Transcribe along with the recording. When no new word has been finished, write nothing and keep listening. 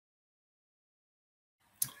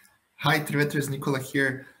Hi, Triveters, Nicola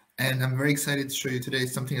here, and I'm very excited to show you today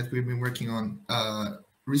something that we've been working on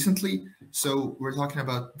recently. So we're talking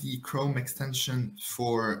about the Chrome extension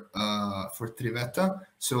for Triveta.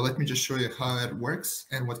 So let me just show you how it works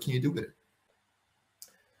and what can you do with it.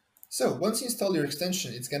 So once you install your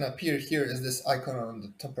extension, it's going to appear here as this icon on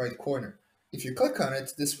the top right corner. If you click on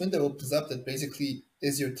it, this window opens up that basically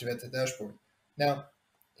is your Triveta dashboard. Now,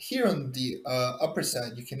 here on the upper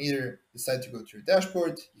side, you can either decide to go to your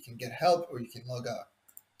dashboard, you can get help, or you can log out.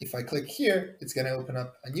 If I click here, it's going to open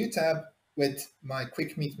up a new tab with my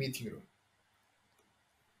Quick Meet meeting room.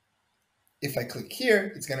 If I click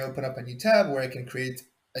here, it's going to open up a new tab where I can create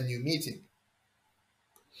a new meeting.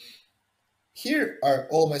 Here are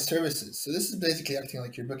all my services. So this is basically acting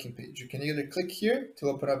like your booking page. You can either click here to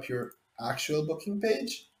open up your actual booking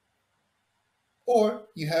page, or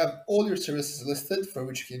you have all your services listed for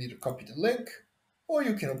which you can either copy the link or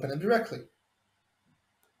you can open them directly.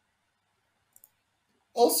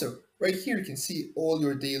 Also, right here you can see all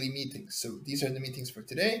your daily meetings. So these are the meetings for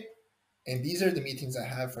today, and these are the meetings I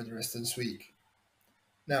have for the rest of this week.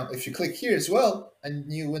 Now, if you click here as well, a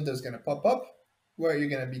new window is going to pop up where you're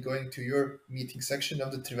going to be going to your meeting section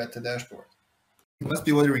of the Triveta dashboard. You must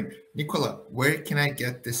be wondering, Nicola, where can I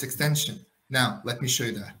get this extension? Now, let me show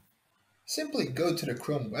you that. Simply go to the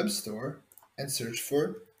Chrome Web Store and search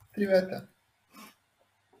for Triveta.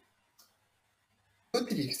 Go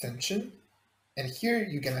to the extension, and here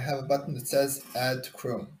you're going to have a button that says Add to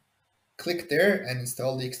Chrome. Click there and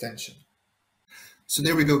install the extension. So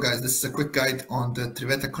there we go, guys. This is a quick guide on the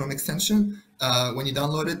Triveta Chrome extension. When you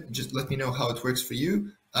download it, just let me know how it works for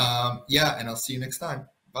you. And I'll see you next time.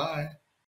 Bye.